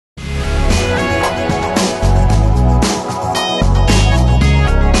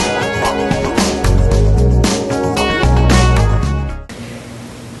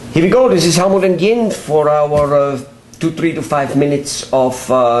Here we go. This is Helmut and Yin for our 3 to 5 minutes of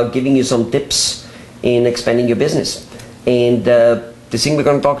giving you some tips in expanding your business. And the thing we're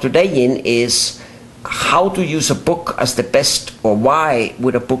going to talk today, Yin, is how to use a book as the best, or why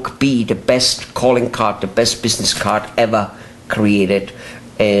would a book be the best calling card, the best business card ever created.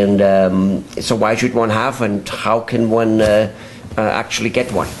 And so why should one have, and how can one actually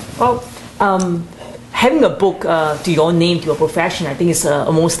get one? Well, having a book to your name, to your profession, I think is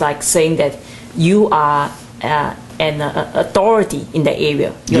almost like saying that you are an authority in the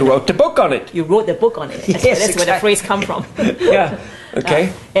area. You wrote the book on it. You wrote the book on it. That's, Yes, that's where the phrase comes from. Yeah.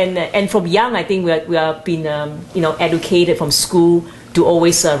 Okay. And from young, I think we have been educated from school to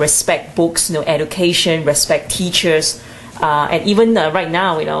always respect books, education, respect teachers, and even right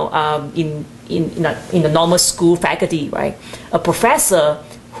now, in the normal school faculty, right, a professor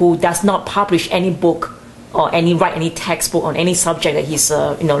who does not publish any book or write any textbook on any subject that he's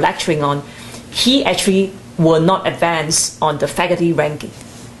lecturing on, he actually will not advance on the faculty ranking.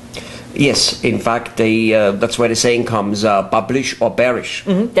 Yes, in fact, that's where the saying comes: publish or perish.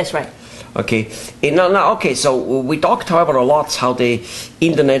 That's right. Okay. Okay. So we talked, however, a lot how the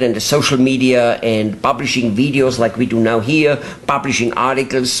internet and the social media and publishing videos like we do now here, publishing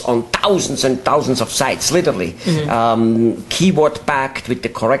articles on thousands and thousands of sites, literally, keyword backed with the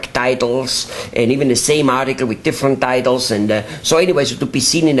correct titles, and even the same article with different titles, and so anyway, so to be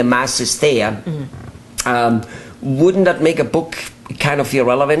seen in the masses there. Wouldn't that make a book kind of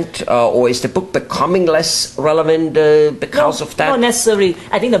irrelevant, or is the book becoming less relevant because of that? Not necessarily.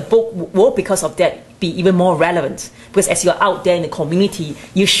 I think the book will, because of that, be even more relevant, because as you're out there in the community,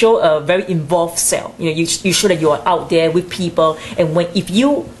 you show a very involved self. You show that you are out there with people, and if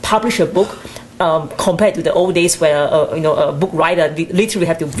you publish a book, compared to the old days where a book writer literally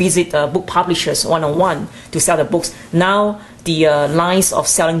have to visit book publishers one-on-one to sell the books. Now the lines of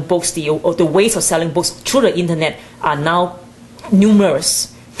selling books, the ways of selling books through the internet are now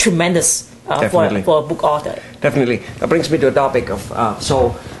numerous, tremendous for a book author. Definitely. That brings me to a topic of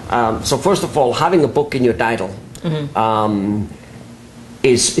so first of all, having a book in your title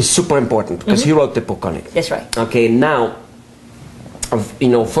is super important, because he wrote the book on it. That's right. Okay. Now,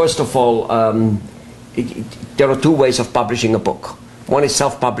 first of all, there are two ways of publishing a book. One is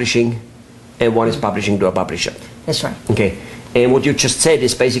self-publishing, and one is publishing to a publisher. That's right. Okay. And what you just said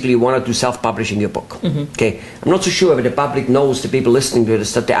is basically you want to do self-publishing your book. Okay. I'm not so sure if the public knows, the people listening to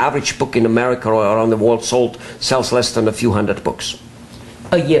this, that the average book in America or around the world sells less than a few hundred books.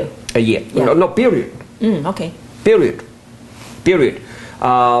 A year. A year. Yeah. No, period. Okay. Period. Period.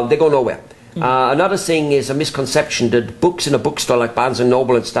 They go nowhere. Another thing is a misconception that books in a bookstore like Barnes &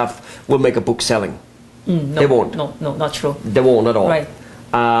 Noble and stuff will make a book selling. No, they won't. No, not true. They won't at all. Right.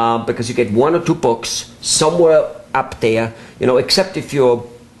 Because you get 1 or 2 books somewhere up there, except if you're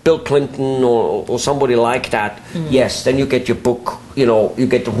Bill Clinton or somebody like that. Yes, then you get your book, you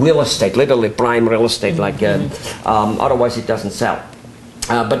get real estate, literally prime real estate, otherwise it doesn't sell.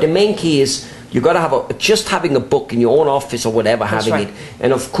 But the main key is you got to have just having a book in your own office or whatever. That's having right. it.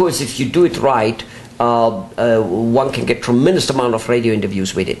 And of course, if you do it right, one can get tremendous amount of radio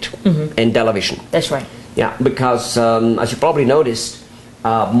interviews with it and television. That's right. Yeah, because as you probably noticed,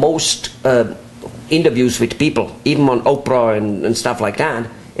 most interviews with people, even on Oprah and stuff like that,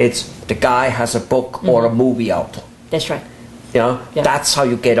 it's the guy has a book or a movie out. That's right. Yeah. That's how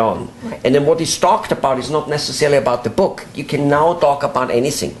you get on. Right. And then what is talked about is not necessarily about the book. You can now talk about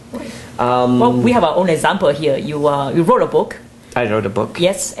anything. Right. Well, we have our own example here. You wrote a book. I wrote a book.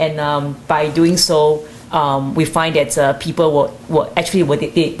 Yes, and by doing so, we find that people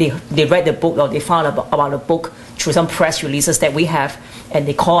they read the book, or they found about the book through some press releases that we have, and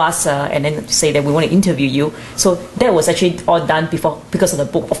they call us and then say that we want to interview you. So that was actually all done because of the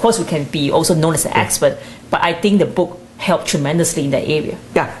book. Of course, we can be also known as an expert, but I think the book helped tremendously in that area.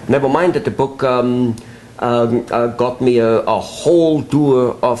 Yeah. Never mind that the book got me a whole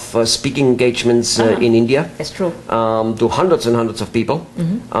tour of speaking engagements in India. That's true. To hundreds and hundreds of people.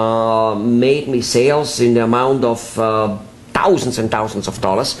 Made me sales in the amount of thousands and thousands of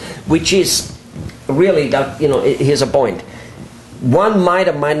dollars, which is really that, here's a point. One might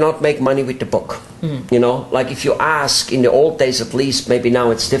or might not make money with the book. Like if you ask, in the old days at least, maybe now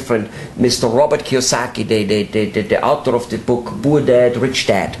it's different, Mr. Robert Kiyosaki, the author of the book Poor Dad, Rich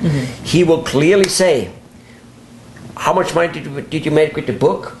Dad, he will clearly say, how much money did you make with the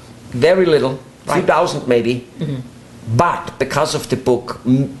book? Very little, a few thousand maybe. But because of the book,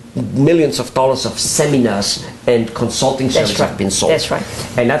 millions of dollars of seminars and consulting services have been sold. That's right.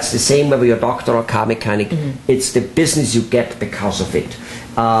 And that's the same whether you're a doctor or car mechanic. It's the business you get because of it.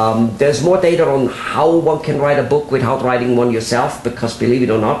 There's more data on how one can write a book without writing one yourself, because believe it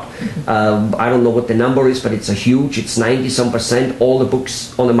or not, I don't know what the number is, but it's a huge, it's 90% all the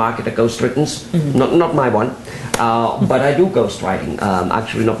books on the market are ghostwritten. Not my one, but I do ghostwriting.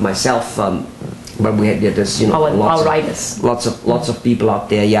 Actually, not myself, but we had there's our writers. Lots of people out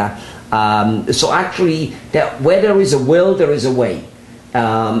there, yeah. So actually, where there is a will, there is a way.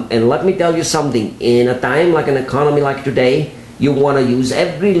 And let me tell you something, in a time like an economy like today, you want to use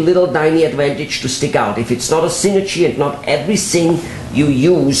every little tiny advantage to stick out. If it's not a synergy and not everything you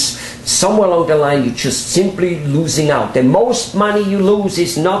use, somewhere along the line you're just simply losing out. The most money you lose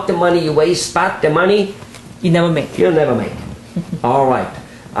is not the money you waste, but the money You never make. you'll never make. All right.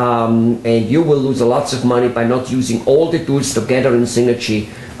 And you will lose lots of money by not using all the tools together in synergy.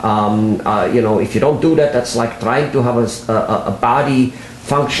 If you don't do that, that's like trying to have a body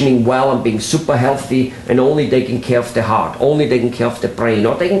functioning well and being super healthy and only taking care of the heart, only taking care of the brain,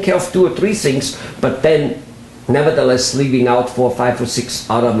 or taking care of 2 or 3 things, but then nevertheless leaving out 4, 5 or 6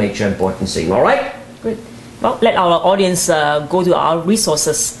 other major important things. All right? Great. Well, let our audience go to our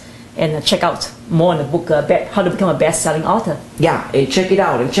resources and check out more on the book, How to Become a Best-Selling Author. Yeah, and check it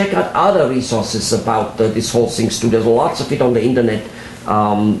out. And check out other resources about this whole thing too. There's lots of it on the internet,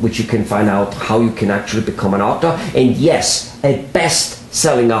 which you can find out how you can actually become an author. And yes, a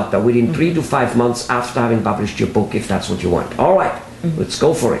best-selling author within 3 to 5 months after having published your book, if that's what you want. All right, let's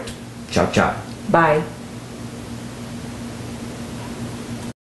go for it. Ciao, ciao. Bye.